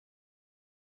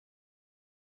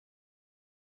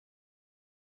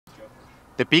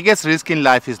The biggest risk in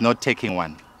life is not taking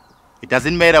one. It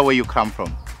doesn't matter where you come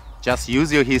from. Just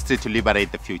use your history to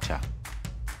liberate the future.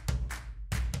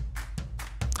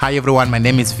 Hi everyone, my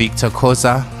name is Victor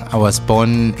Khoza. I was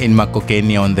born in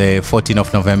Makokeni on the 14th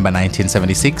of November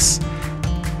 1976.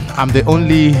 I'm the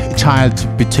only child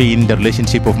between the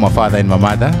relationship of my father and my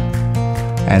mother,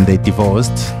 and they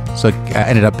divorced. So I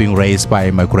ended up being raised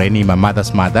by my granny, my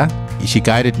mother's mother. She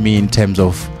guided me in terms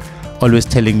of always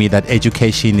telling me that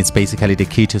education is basically the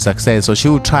key to success. So she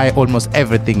would try almost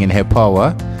everything in her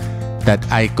power that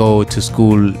I go to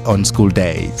school on school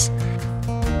days.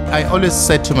 I always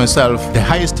said to myself, the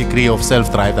highest degree of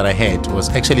self-drive that I had was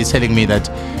actually telling me that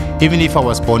even if I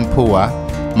was born poor,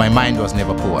 my mind was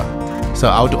never poor. So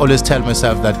I would always tell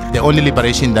myself that the only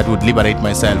liberation that would liberate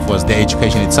myself was the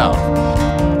education itself.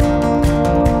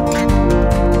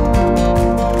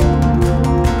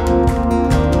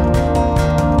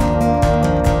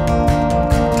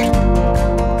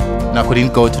 I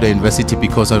couldn't go to the university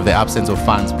because of the absence of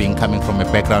funds, being coming from a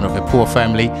background of a poor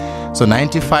family. So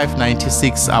 95,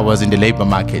 96, I was in the labor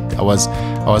market. I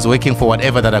was working for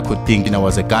whatever that I could think. I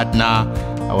was a gardener,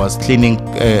 I was cleaning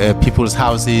people's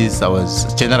houses, I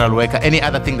was general worker, any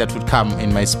other thing that would come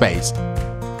in my space.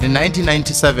 In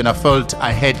 1997, I felt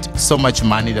I had so much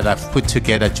money that I've put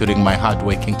together during my hard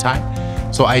working time.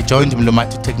 So I joined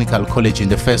Liberator Technical College in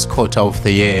the first quarter of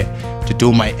the year to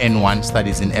do my N1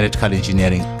 studies in electrical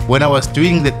engineering. When I was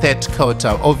doing the third quarter,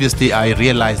 obviously I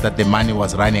realized that the money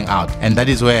was running out, and that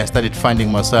is where I started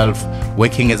finding myself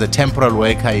working as a temporary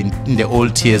worker in the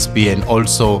old TSB and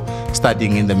also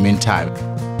studying in the meantime.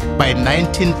 By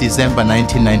 19 December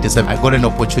 1997, I got an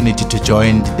opportunity to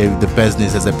join the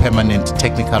business as a permanent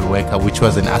technical worker, which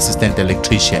was an assistant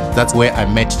electrician. That's where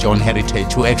I met John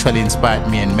Heritage, who actually inspired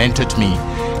me and mentored me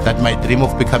that my dream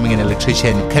of becoming an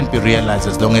electrician can be realized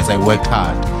as long as I worked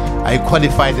hard. I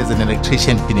qualified as an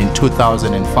electrician in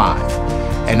 2005,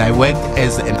 and I worked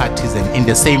as an artisan in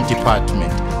the same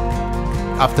department.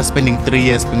 After spending 3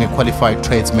 years being a qualified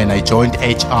tradesman, I joined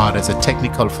HR as a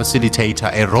technical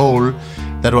facilitator, a role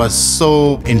that was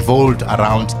so involved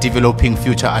around developing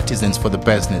future artisans for the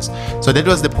business. So that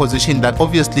was the position that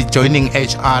obviously joining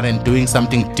HR and doing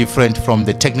something different from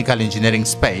the technical engineering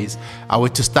space, I were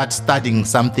to start studying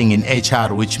something in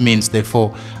HR, which means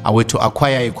therefore I were to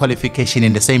acquire a qualification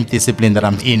in the same discipline that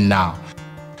I'm in now.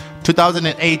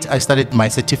 2008, I started my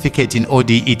certificate in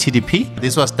ODE TDP.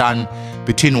 This was done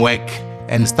between work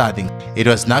and studying. It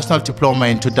was National Diploma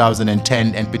in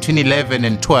 2010, and between 11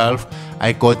 and 12,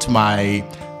 I got my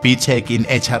BTech in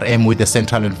HRM with the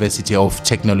Central University of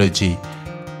Technology.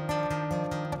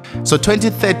 So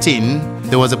 2013,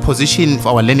 there was a position for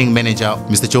our learning manager,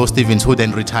 Mr. Joe Stevens, who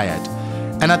then retired.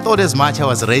 And I thought as much I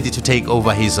was ready to take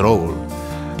over his role.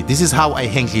 This is how I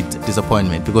handled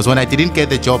disappointment, because when I didn't get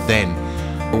the job then,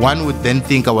 one would then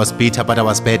think I was bitter, but I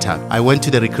was better. I went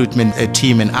to the recruitment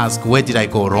team and asked, where did I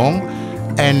go wrong?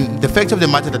 And the fact of the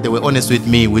matter that they were honest with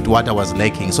me with what I was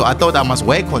lacking. So I thought I must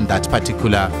work on that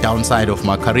particular downside of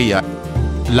my career.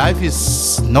 Life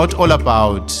is not all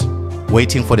about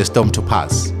waiting for the storm to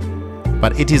pass,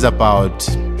 but it is about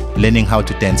learning how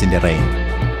to dance in the rain.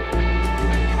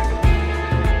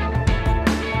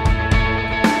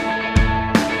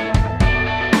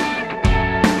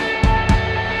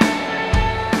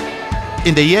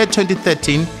 In the year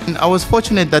 2013, I was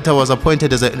fortunate that I was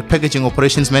appointed as a packaging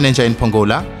operations manager in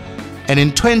Pongola. And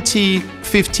in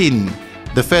 2015,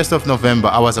 the 1st of November,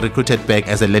 I was recruited back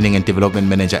as a learning and development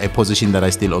manager, a position that I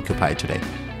still occupy today.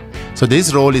 So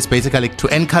this role is basically to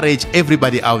encourage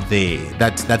everybody out there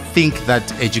that think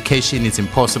that education is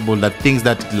impossible, that thinks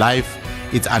that life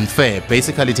is unfair.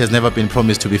 Basically, it has never been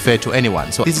promised to be fair to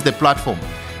anyone. So this is the platform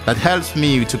that helps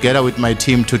me together with my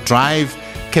team to drive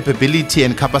capability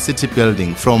and capacity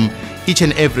building from each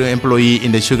and every employee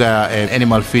in the sugar and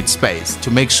animal feed space to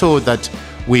make sure that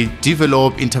we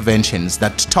develop interventions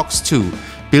that talks to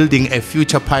building a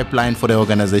future pipeline for the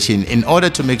organization in order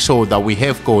to make sure that we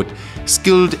have got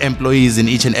skilled employees in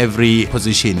each and every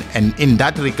position, and in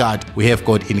that regard we have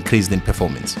got increased in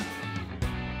performance.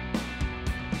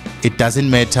 It doesn't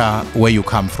matter where you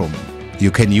come from,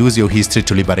 you can use your history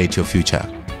to liberate your future.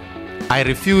 I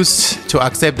refuse to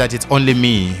accept that it's only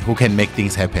me who can make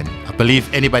things happen. I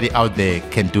believe anybody out there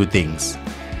can do things.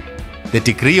 The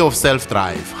degree of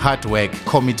self-drive, hard work,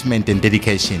 commitment and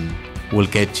dedication will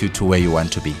get you to where you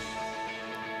want to be.